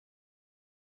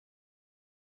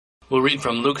We'll read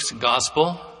from Luke's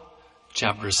Gospel,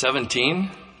 chapter 17,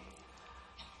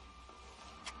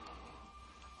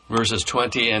 verses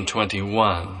 20 and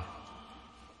 21.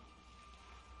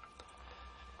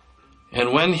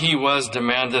 And when he was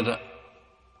demanded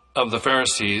of the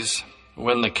Pharisees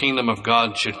when the kingdom of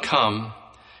God should come,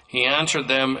 he answered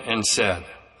them and said,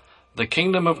 The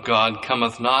kingdom of God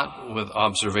cometh not with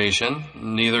observation,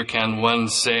 neither can one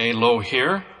say, Lo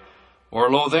here, or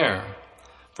lo there.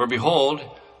 For behold,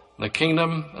 the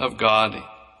kingdom of God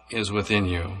is within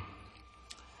you.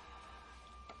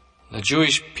 The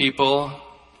Jewish people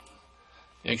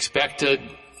expected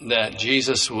that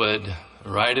Jesus would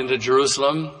ride into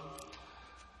Jerusalem.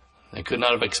 They could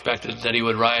not have expected that he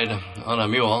would ride on a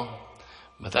mule,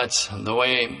 but that's the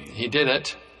way he did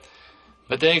it.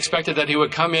 But they expected that he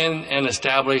would come in and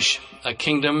establish a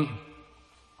kingdom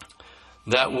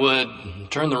that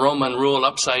would turn the Roman rule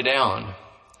upside down.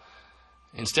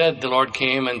 Instead, the Lord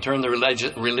came and turned the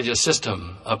religious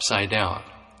system upside down.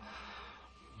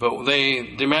 But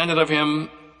they demanded of him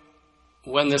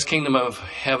when this kingdom of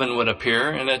heaven would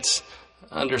appear, and it's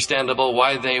understandable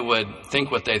why they would think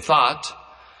what they thought.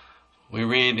 We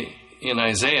read in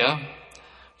Isaiah,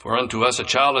 For unto us a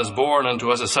child is born,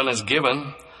 unto us a son is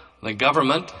given, the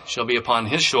government shall be upon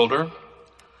his shoulder.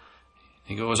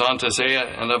 He goes on to say,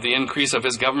 And of the increase of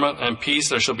his government and peace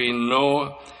there shall be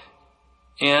no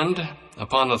end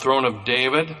upon the throne of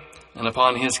David and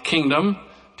upon his kingdom,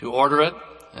 to order it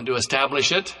and to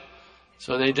establish it.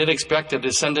 So they did expect a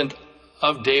descendant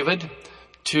of David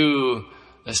to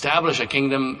establish a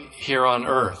kingdom here on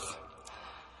earth.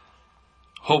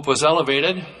 Hope was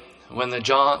elevated when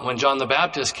John the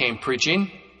Baptist came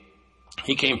preaching.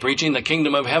 He came preaching, the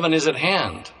kingdom of heaven is at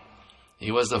hand.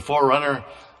 He was the forerunner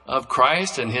of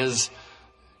Christ, and his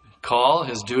call,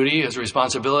 his duty, his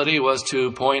responsibility was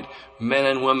to point men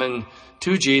and women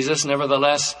to Jesus.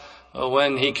 Nevertheless,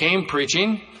 when he came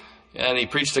preaching and he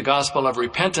preached the gospel of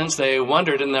repentance, they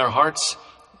wondered in their hearts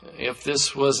if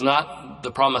this was not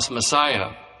the promised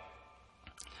Messiah.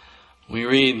 We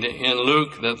read in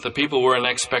Luke that the people were in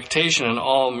expectation, and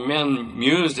all men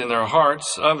mused in their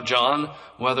hearts of John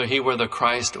whether he were the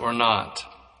Christ or not.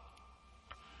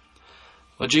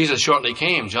 Well, Jesus shortly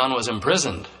came. John was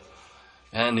imprisoned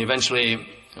and eventually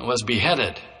was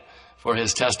beheaded for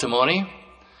his testimony.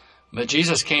 But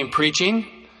Jesus came preaching,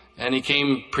 and he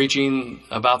came preaching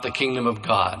about the kingdom of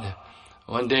God.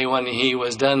 One day when he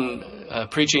was done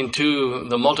preaching to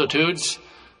the multitudes,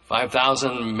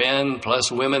 5,000 men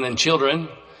plus women and children,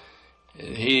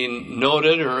 he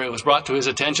noted, or it was brought to his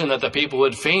attention, that the people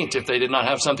would faint if they did not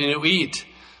have something to eat.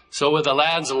 So with the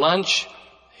lad's lunch,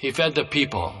 he fed the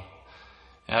people.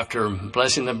 After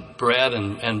blessing the bread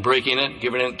and breaking it,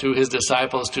 giving it to his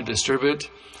disciples to distribute,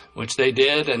 which they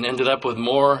did, and ended up with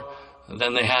more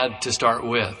than they had to start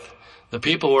with. The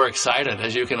people were excited,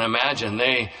 as you can imagine.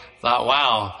 They thought,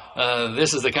 wow,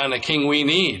 this is the kind of king we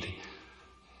need.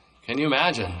 Can you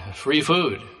imagine? Free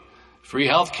food, free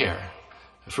health care,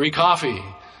 free coffee,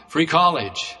 free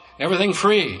college, everything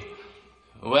free.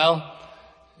 Well,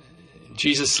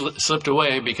 Jesus slipped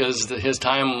away because his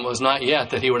time was not yet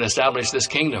that he would establish this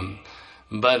kingdom.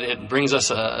 But it brings us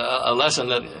a lesson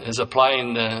that is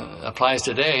applies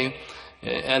today,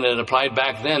 and it applied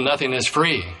back then. Nothing is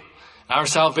free. Our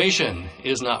salvation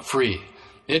is not free.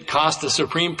 It cost the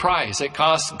supreme price. It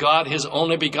cost God his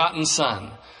only begotten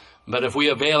Son. But if we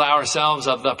avail ourselves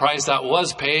of the price that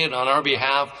was paid on our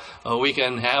behalf, we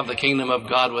can have the kingdom of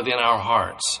God within our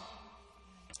hearts.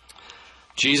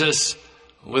 Jesus,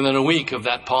 within a week of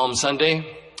that Palm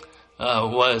Sunday,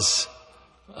 was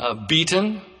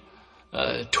beaten,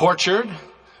 tortured,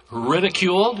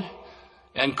 ridiculed,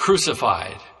 and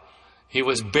crucified. He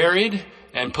was buried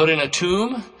and put in a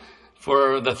tomb.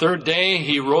 For the third day,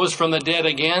 he rose from the dead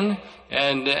again,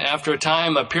 and after a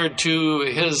time appeared to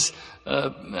his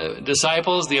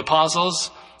disciples, the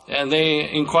apostles, and they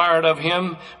inquired of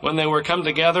him when they were come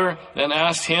together and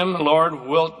asked him, Lord,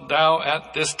 wilt thou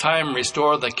at this time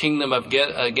restore the kingdom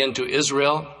again to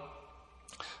Israel?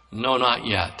 No, not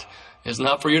yet. It's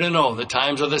not for you to know the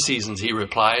times or the seasons, he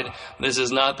replied. This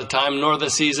is not the time nor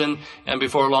the season, and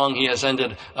before long he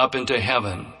ascended up into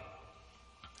heaven.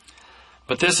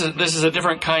 But this is a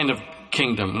different kind of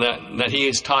kingdom that he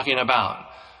is talking about.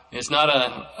 It's not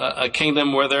a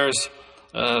kingdom where there's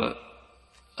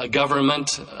a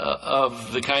government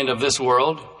of the kind of this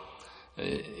world.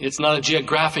 It's not a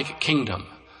geographic kingdom.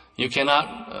 You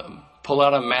cannot pull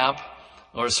out a map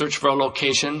or search for a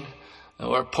location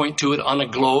or point to it on a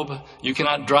globe. You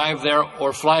cannot drive there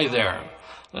or fly there.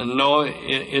 No,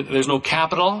 there's no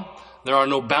capital. There are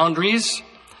no boundaries.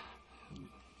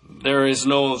 There is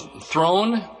no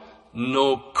throne.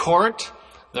 no court.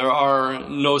 There are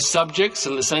no subjects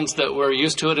in the sense that we're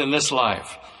used to it in this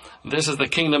life. This is the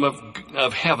kingdom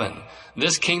of heaven.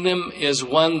 This kingdom is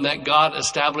one that God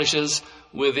establishes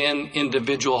within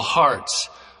individual hearts,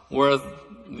 where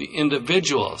the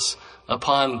individuals,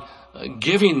 upon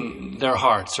giving their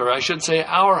hearts, or I should say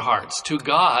our hearts, to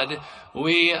God,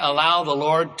 we allow the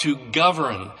Lord to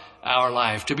govern our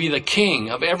life, to be the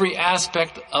king of every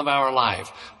aspect of our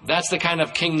life. That's the kind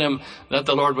of kingdom that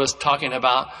the Lord was talking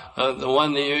about, the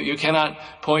one that you cannot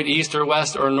point east or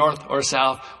west or north or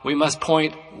south. We must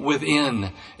point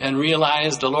within and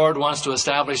realize the Lord wants to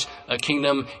establish a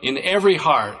kingdom in every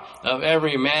heart of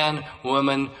every man,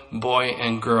 woman, boy,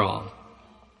 and girl.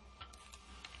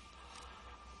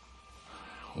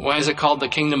 Why is it called the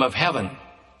kingdom of heaven?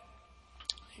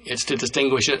 It's to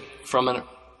distinguish it from an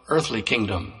earthly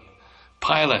kingdom.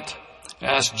 Pilate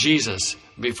asked Jesus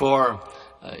before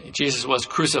Jesus was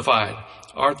crucified,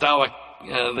 "Art thou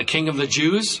the king of the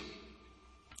Jews?"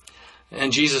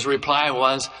 And Jesus' reply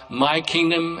was, "My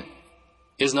kingdom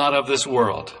is not of this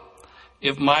world.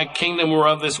 If my kingdom were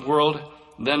of this world,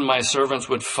 then my servants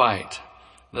would fight,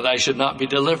 that I should not be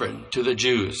delivered to the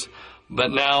Jews.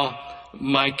 But now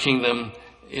my kingdom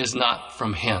is not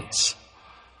from hence."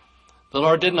 The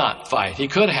Lord did not fight. He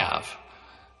could have.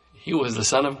 He was the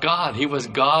Son of God. He was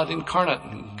God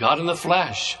incarnate, God in the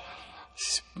flesh.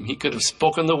 He could have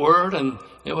spoken the word and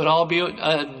it would all be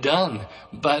done.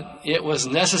 But it was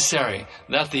necessary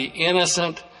that the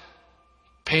innocent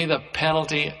pay the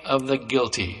penalty of the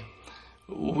guilty.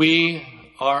 We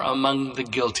are among the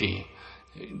guilty.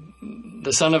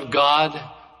 The Son of God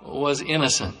was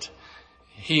innocent.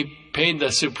 He paid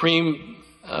the supreme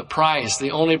price,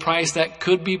 the only price that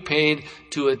could be paid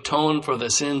to atone for the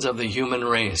sins of the human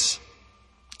race.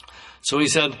 So he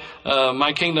said,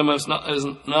 my kingdom is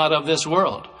not of this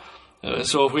world.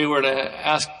 So if we were to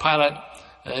ask Pilate,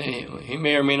 he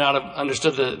may or may not have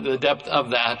understood the depth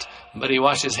of that, but he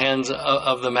washed his hands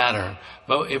of the matter.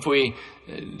 But if we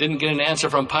didn't get an answer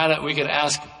from Pilate, we could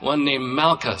ask one named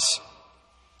Malchus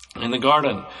in the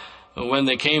garden when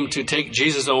they came to take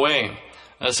Jesus away.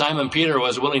 Simon Peter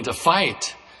was willing to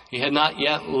fight. He had not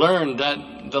yet learned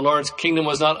that the Lord's kingdom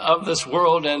was not of this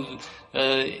world, and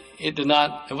it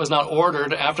was not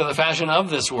ordered after the fashion of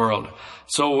this world.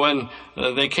 So when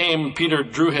they came, Peter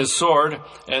drew his sword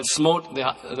and smote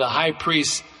the high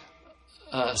priest's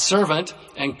servant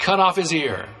and cut off his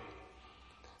ear.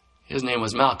 His name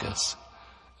was Malchus.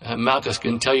 Malchus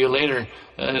can tell you later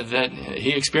that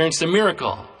he experienced a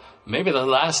miracle, maybe the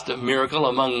last miracle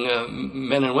among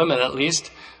men and women at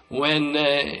least, when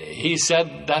he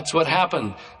said that's what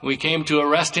happened. We came to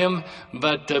arrest him,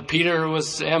 but Peter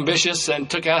was ambitious and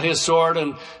took out his sword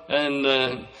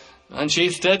and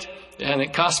unsheathed it, and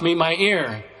it cost me my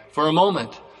ear for a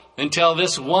moment, until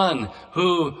this one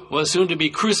who was soon to be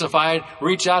crucified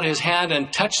reached out his hand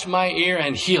and touched my ear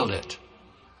and healed it.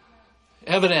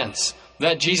 Evidence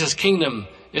that Jesus' kingdom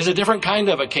is a different kind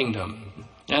of a kingdom,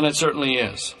 and it certainly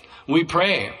is. We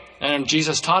pray, and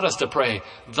Jesus taught us to pray,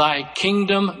 "Thy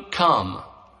kingdom come,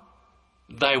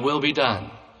 thy will be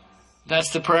done." That's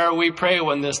the prayer we pray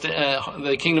when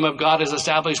the kingdom of God is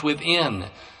established within.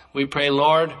 We pray,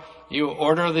 "Lord, you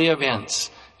order the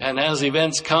events." And as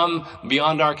events come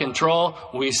beyond our control,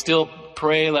 we still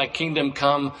pray, "Thy kingdom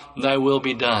come, thy will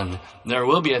be done." There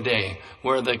will be a day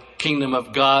where the kingdom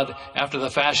of God, after the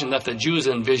fashion that the Jews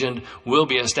envisioned, will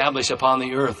be established upon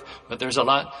the earth. But there's a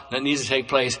lot that needs to take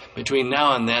place between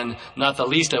now and then, not the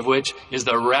least of which is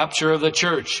the rapture of the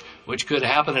church, which could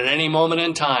happen at any moment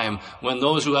in time, when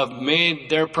those who have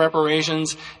made their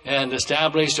preparations and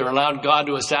established or allowed God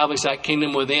to establish that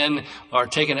kingdom within are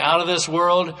taken out of this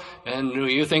world. And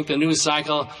you think the news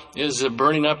cycle is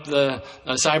burning up the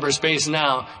cyberspace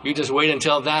now. You just wait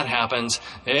until that happens.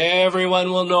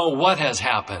 Everyone will know what has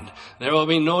happened. There will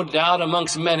be no doubt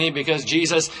amongst many, because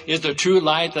Jesus is the true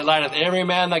light that lighteth every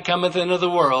man that cometh into the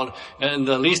world. And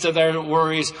the least of their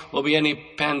worries will be any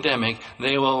pandemic.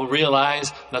 They will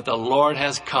realize that the Lord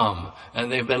has come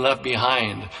and they've been left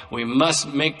behind. We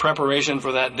must make preparation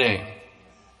for that day.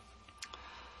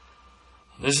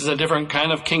 This is a different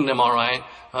kind of kingdom, all right.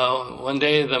 One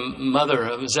day the mother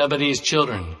of Zebedee's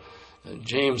children,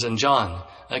 James and John,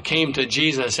 came to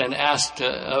Jesus and asked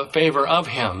a favor of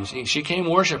him. She came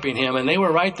worshiping him, and they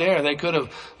were right there. They could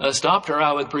have stopped her,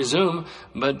 I would presume,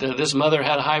 but this mother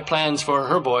had high plans for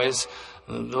her boys.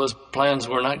 Those plans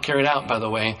were not carried out, by the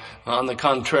way. On the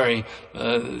contrary,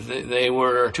 they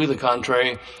were to the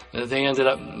contrary. They ended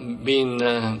up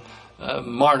being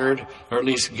martyred, or at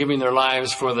least giving their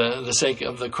lives for the sake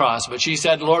of the cross. But she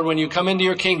said, Lord, when you come into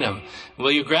your kingdom,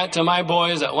 will you grant to my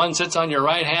boys that one sits on your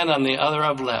right hand and the other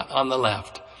on the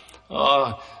left?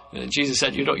 Oh, Jesus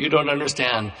said, you don't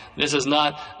understand. This is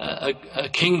not a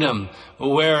kingdom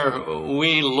where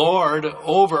we lord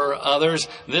over others.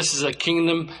 This is a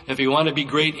kingdom, if you want to be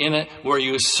great in it, where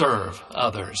you serve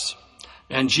others.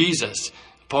 And Jesus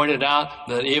pointed out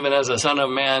that even as the Son of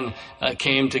Man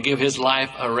came to give his life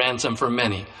a ransom for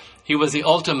many. He was the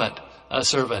ultimate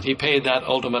servant. He paid that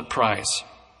ultimate price.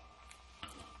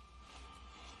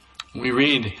 We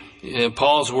read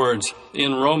Paul's words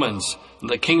in Romans,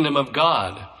 the kingdom of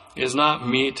God is not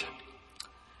meat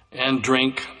and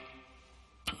drink.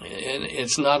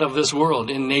 It's not of this world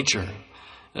in nature,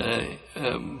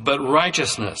 but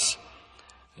righteousness.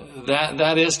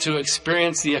 That is to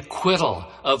experience the acquittal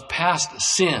of past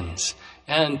sins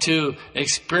and to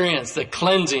experience the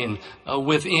cleansing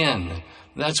within.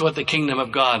 That's what the kingdom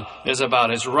of God is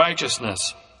about. It's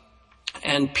righteousness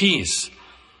and peace.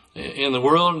 In the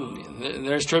world,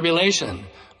 there's tribulation.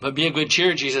 But be of good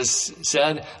cheer, Jesus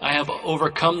said, I have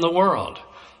overcome the world.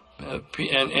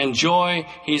 And joy,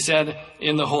 he said,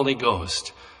 in the Holy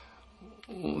Ghost.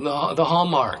 The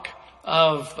hallmark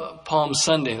of Palm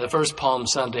Sunday, the first Palm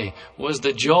Sunday, was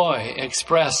the joy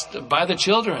expressed by the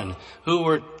children who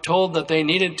were told that they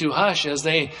needed to hush as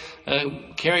they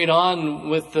carried on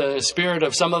with the spirit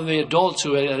of some of the adults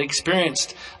who had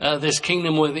experienced this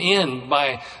kingdom within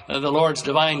by the Lord's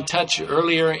divine touch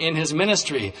earlier in his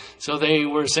ministry. So they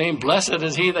were saying, blessed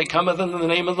is he that cometh in the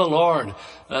name of the Lord.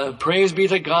 Praise be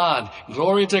to God.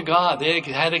 Glory to God. They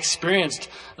had experienced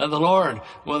the Lord.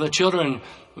 Well, the children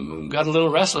got a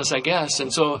little restless, I guess.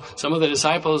 And so some of the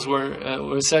disciples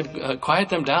were said, quiet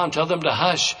them down, tell them to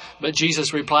hush. But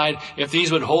Jesus replied, if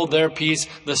these would hold their peace,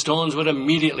 the stones would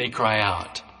immediately cry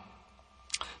out.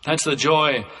 That's the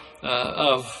joy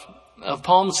of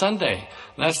Palm Sunday.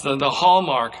 That's the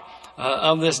hallmark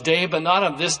of this day, but not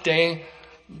of this day,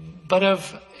 but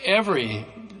of every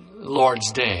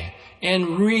Lord's Day.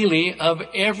 And really of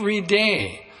every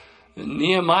day.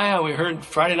 Nehemiah, we heard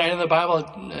Friday night in the Bible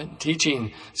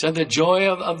teaching, said the joy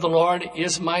of the Lord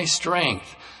is my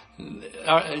strength.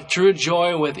 True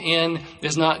joy within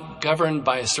is not governed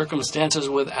by circumstances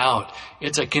without.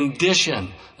 It's a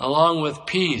condition along with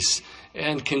peace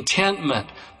and contentment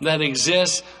that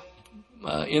exists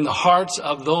in the hearts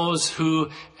of those who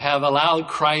have allowed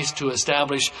Christ to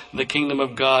establish the kingdom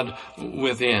of God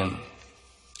within.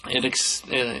 It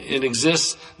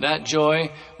exists, that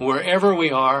joy, wherever we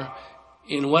are,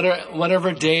 in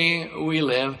whatever day we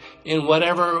live, in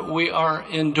whatever we are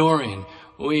enduring.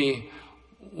 We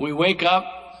wake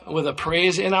up with a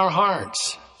praise in our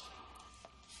hearts.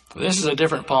 This is a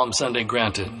different Palm Sunday,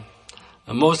 granted.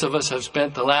 And most of us have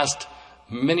spent the last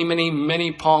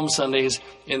many Palm Sundays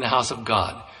in the house of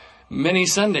God. Many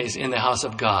Sundays in the house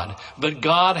of God. But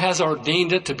God has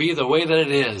ordained it to be the way that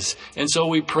it is. And so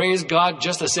we praise God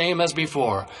just the same as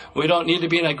before. We don't need to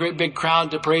be in a great big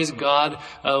crowd to praise God.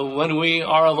 When we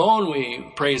are alone, we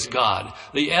praise God.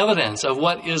 The evidence of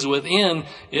what is within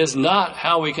is not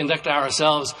how we conduct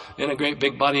ourselves in a great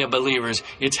big body of believers.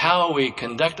 It's how we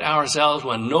conduct ourselves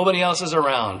when nobody else is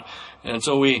around. And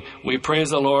so we praise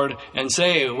the Lord and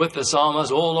say with the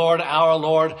psalmist, O Lord, our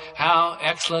Lord, how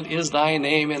excellent is thy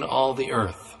name in all the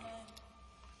earth.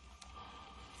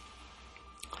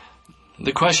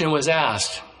 The question was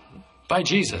asked by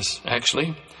Jesus,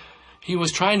 actually. He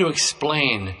was trying to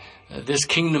explain this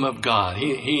kingdom of God.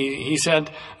 He said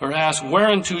or asked,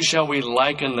 whereunto shall we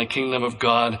liken the kingdom of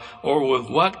God, or with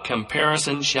what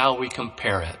comparison shall we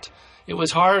compare it? It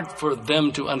was hard for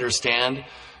them to understand.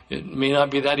 It may not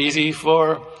be that easy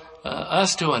for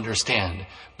us to understand.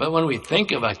 But when we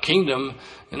think of a kingdom,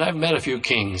 and I've met a few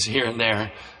kings here and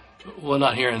there, well,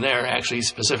 not here and there, actually,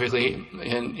 specifically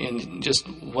in just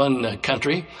one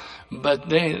country, but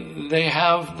they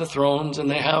have the thrones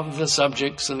and they have the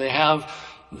subjects and they have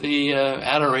the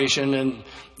adoration and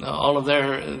all of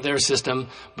their system.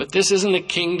 But this isn't a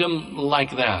kingdom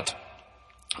like that.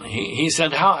 He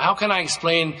said, how can I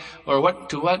explain, or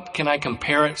to what can I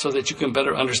compare it so that you can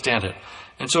better understand it?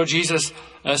 And so Jesus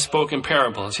spoke in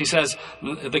parables. He says,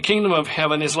 the kingdom of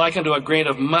heaven is likened to a grain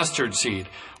of mustard seed,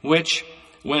 which,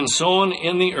 when sown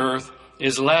in the earth,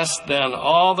 is less than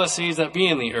all the seeds that be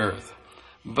in the earth.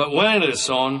 But when it is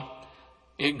sown,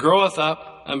 it groweth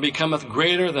up and becometh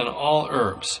greater than all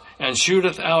herbs, and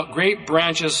shooteth out great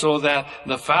branches, so that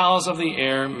the fowls of the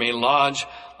air may lodge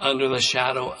under the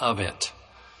shadow of it.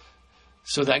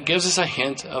 So that gives us a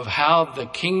hint of how the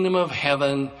kingdom of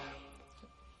heaven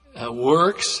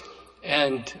works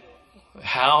and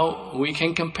how we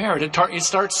can compare it. It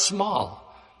starts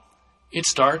small. It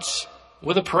starts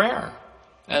with a prayer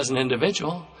as an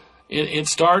individual. It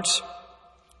starts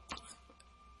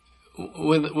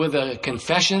with a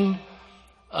confession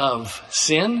of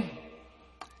sin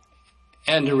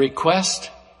and a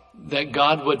request that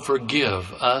God would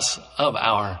forgive us of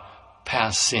our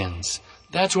past sins.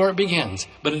 That's where it begins.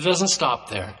 But it doesn't stop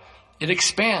there. It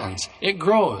expands. It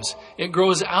grows. It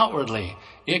grows outwardly.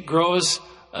 It grows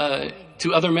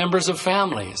to other members of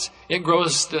families. It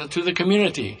grows to the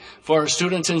community. For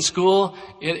students in school,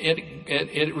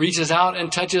 it reaches out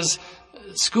and touches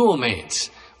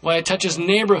schoolmates. Why, it touches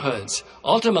neighborhoods.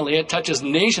 Ultimately, it touches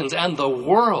nations and the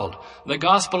world. The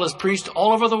gospel is preached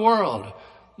all over the world.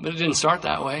 But it didn't start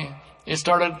that way. It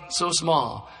started so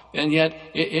small. And yet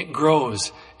it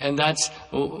grows. And that's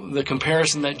the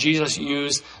comparison that Jesus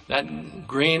used. That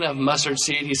grain of mustard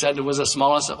seed, he said it was the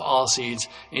smallest of all seeds.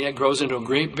 And it grows into a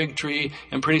great big tree.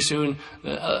 And pretty soon,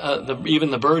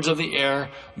 even the birds of the air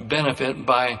benefit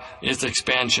by its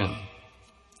expansion.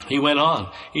 He went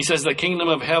on. He says, the kingdom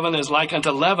of heaven is like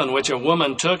unto leaven, which a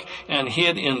woman took and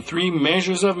hid in 3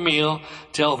 measures of meal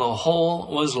till the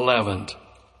whole was leavened.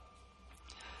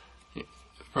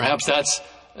 Perhaps that's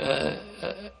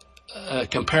a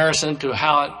comparison to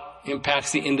how it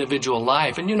impacts the individual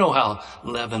life. And you know how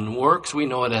leaven works. We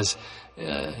know it as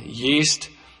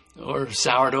yeast or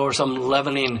sourdough or some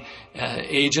leavening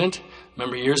agent.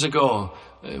 Remember years ago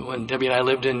when Debbie and I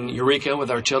lived in Eureka with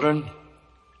our children,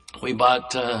 we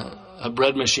bought a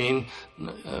bread machine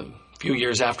a few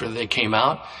years after they came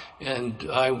out, and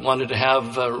I wanted to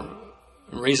have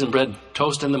raisin bread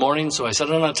toast in the morning, so I set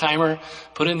it on a timer,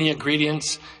 put in the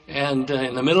ingredients, and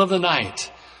in the middle of the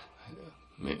night,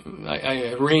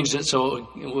 I arranged it so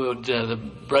the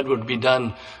bread would be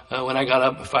done when I got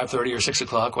up at 5:30 or 6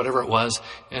 o'clock, whatever it was,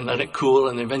 and let it cool,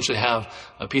 and eventually have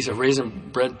a piece of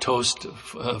raisin bread toast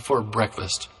for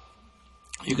breakfast.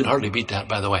 You can hardly beat that,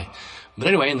 by the way. But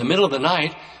anyway, in the middle of the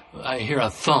night, I hear a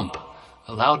thump,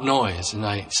 a loud noise, and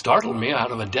it startled me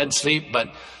out of a dead sleep, but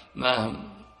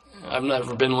I've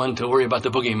never been one to worry about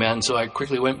the boogeyman, so I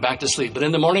quickly went back to sleep. But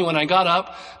in the morning when I got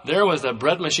up, there was the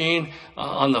bread machine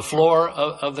on the floor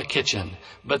of the kitchen.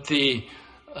 But the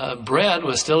bread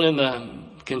was still in the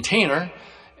container,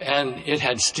 and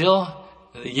the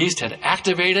yeast had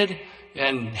activated,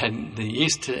 and the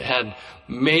yeast had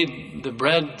made the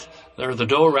bread, or the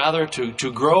dough rather,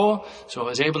 to grow. So I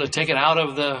was able to take it out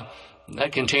of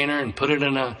that container and put it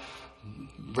in a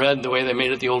bread the way they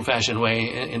made it the old-fashioned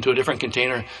way, into a different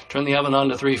container, turn the oven on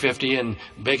to 350 and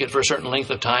bake it for a certain length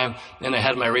of time, and I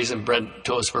had my raisin bread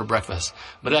toast for breakfast.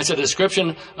 But that's a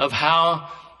description of how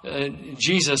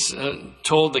Jesus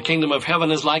told the kingdom of heaven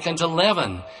is like unto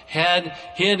leaven, hid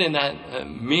in that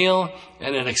meal,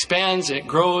 and it expands, it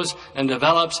grows, and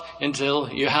develops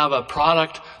until you have a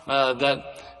product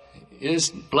that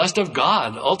is blessed of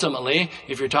God, ultimately,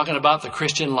 if you're talking about the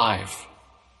Christian life.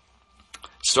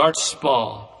 Starts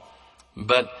small,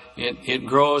 but it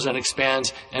grows and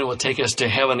expands and will take us to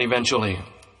heaven eventually.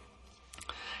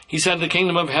 He said the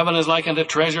kingdom of heaven is like unto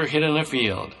treasure hid in a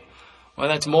field. Well,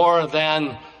 that's more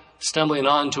than stumbling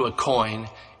onto a coin.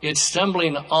 It's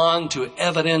stumbling onto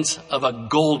evidence of a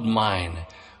gold mine.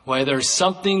 Why, there's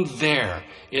something there.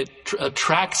 It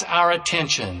attracts our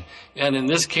attention. And in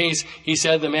this case, he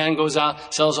said the man goes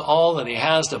out, sells all that he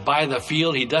has to buy the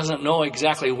field. He doesn't know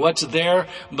exactly what's there,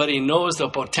 but he knows the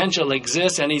potential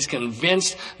exists, and he's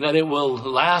convinced that it will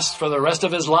last for the rest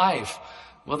of his life.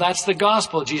 Well, that's the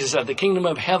gospel, Jesus said. The kingdom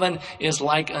of heaven is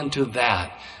like unto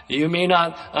that. You may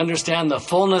not understand the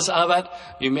fullness of it.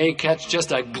 You may catch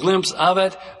just a glimpse of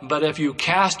it. But if you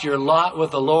cast your lot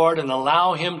with the Lord and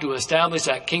allow Him to establish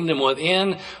that kingdom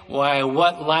within, why,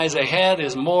 what lies ahead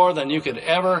is more than you could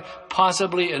ever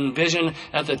possibly envision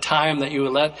at the time that you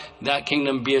let that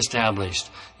kingdom be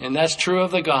established. And that's true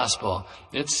of the gospel.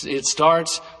 It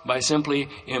starts by simply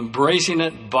embracing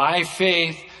it by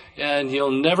faith. And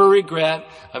you'll never regret.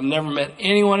 I've never met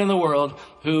anyone in the world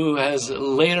who has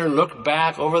later looked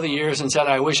back over the years and said,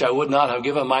 I wish I would not have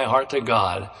given my heart to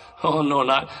God. Oh, no,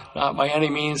 not by any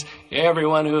means.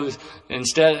 Everyone who's,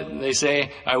 instead, they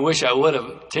say, I wish I would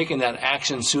have taken that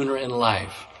action sooner in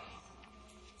life.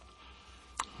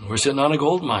 We're sitting on a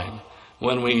gold mine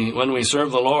when we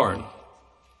serve the Lord.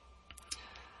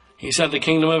 He said the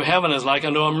kingdom of heaven is like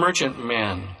unto a merchant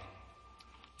man.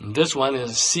 This one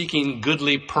is seeking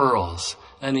goodly pearls,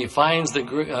 and he finds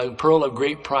the pearl of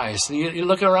great price. You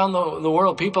look around the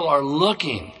world, people are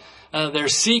looking, they're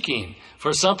seeking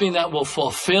for something that will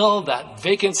fulfill that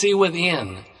vacancy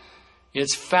within.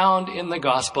 It's found in the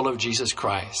gospel of Jesus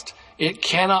Christ. It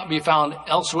cannot be found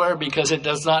elsewhere because it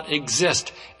does not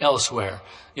exist elsewhere.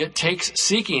 It takes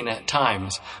seeking at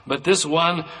times. But this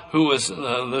one who was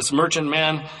this merchant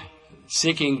man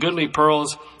seeking goodly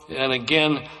pearls, and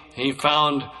again he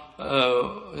found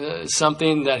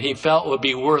something that he felt would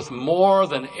be worth more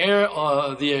than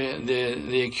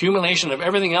the accumulation of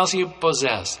everything else he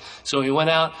possessed. So he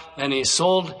went out and he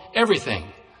sold everything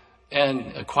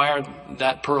and acquired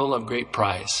that pearl of great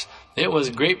price. It was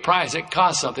a great price. It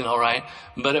cost something, all right,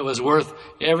 but it was worth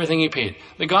everything he paid.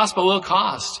 The gospel will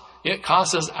cost. It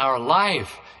costs us our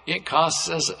life. It costs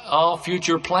us all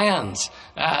future plans,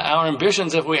 our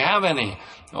ambitions if we have any.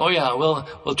 Oh yeah,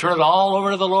 we'll turn it all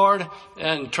over to the Lord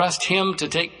and trust Him to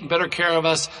take better care of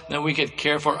us than we could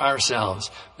care for ourselves.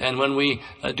 And when we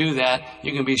do that,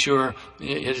 you can be sure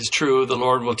it is true, the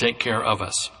Lord will take care of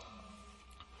us.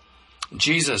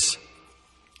 Jesus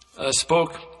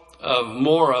spoke of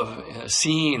more of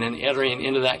seeing and entering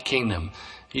into that kingdom.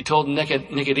 He told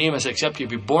Nicodemus, except you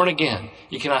be born again,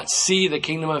 you cannot see the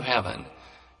kingdom of heaven.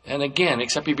 And again,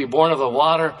 except you be born of the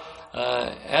water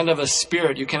and of the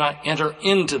Spirit, you cannot enter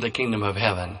into the kingdom of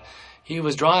heaven. He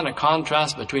was drawing a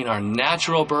contrast between our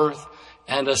natural birth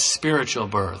and a spiritual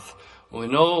birth. We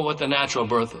know what the natural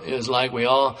birth is like. We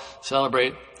all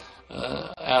celebrate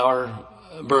our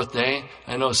birthday.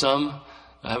 I know some.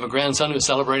 I have a grandson who's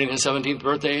celebrating his 17th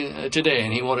birthday today,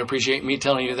 and he won't appreciate me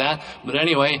telling you that. But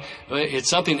anyway,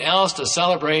 it's something else to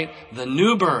celebrate the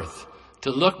new birth. To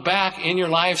look back in your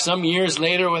life some years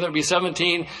later, whether it be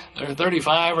 17 or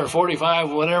 35 or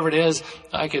 45, whatever it is,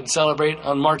 I could celebrate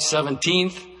on March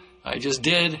 17th. I just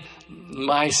did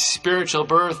my spiritual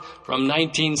birth from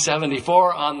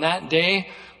 1974 on that day.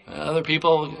 Other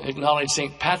people acknowledge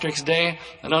St. Patrick's Day.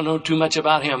 I don't know too much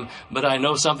about him, but I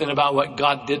know something about what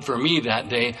God did for me that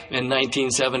day in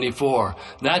 1974.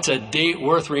 That's a date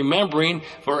worth remembering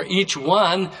for each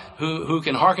one who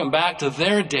can hearken back to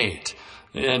their date.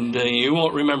 And you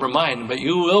won't remember mine, but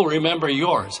you will remember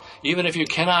yours. Even if you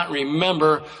cannot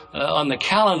remember on the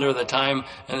calendar the time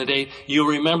and the date, you'll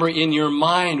remember in your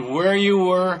mind where you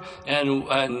were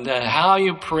and how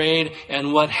you prayed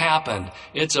and what happened.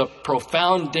 It's a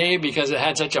profound day because it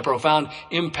had such a profound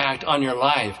impact on your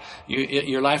life.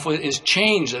 Your life is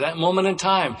changed at that moment in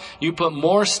time. You put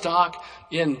more stock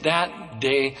in that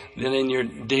day than in your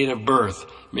date of birth,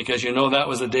 because you know that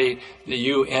was the day that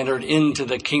you entered into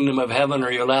the kingdom of heaven, or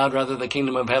you allowed rather the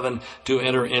kingdom of heaven to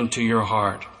enter into your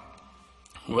heart.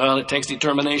 Well, it takes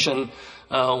determination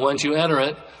once you enter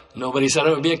it. Nobody said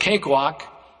it would be a cakewalk.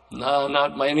 No,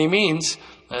 not by any means.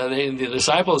 The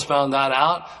disciples found that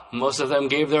out. Most of them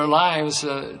gave their lives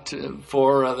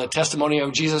for the testimony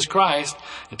of Jesus Christ.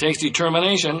 It takes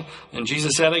determination. And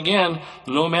Jesus said again,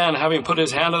 no man having put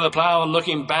his hand to the plow and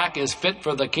looking back is fit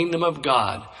for the kingdom of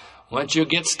God. Once you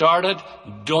get started,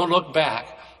 don't look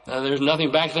back. There's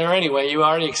nothing back there anyway. You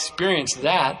already experienced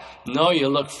that. No, you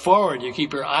look forward. You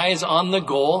keep your eyes on the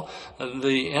goal.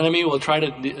 The enemy will try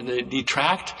to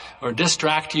detract or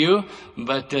distract you,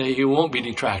 but you won't be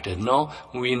detracted. No,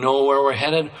 we know where we're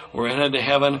headed. We're headed to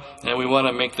heaven, and we want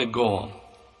to make the goal.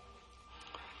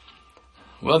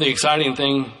 Well, the exciting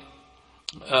thing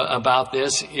about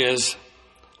this is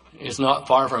it's not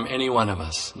far from any one of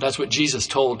us. That's what Jesus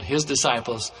told his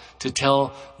disciples to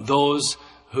tell those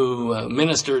who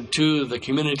ministered to the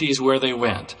communities where they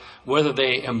went. Whether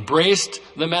they embraced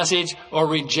the message or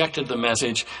rejected the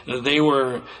message, they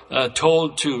were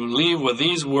told to leave with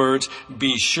these words,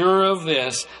 be sure of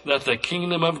this, that the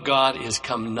kingdom of God is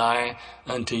come nigh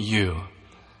unto you.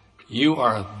 You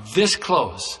are this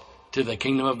close to the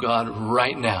kingdom of God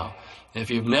right now. If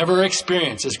you've never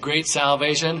experienced this great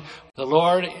salvation, the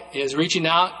Lord is reaching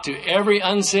out to every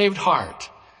unsaved heart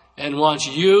and wants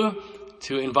you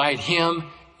to invite Him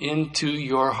into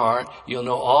your heart. You'll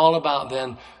know all about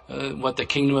then what the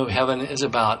kingdom of heaven is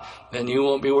about. Then you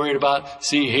won't be worried about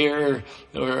see here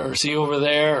or see over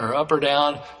there or up or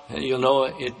down. You'll know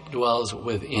it dwells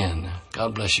within.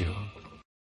 God bless you.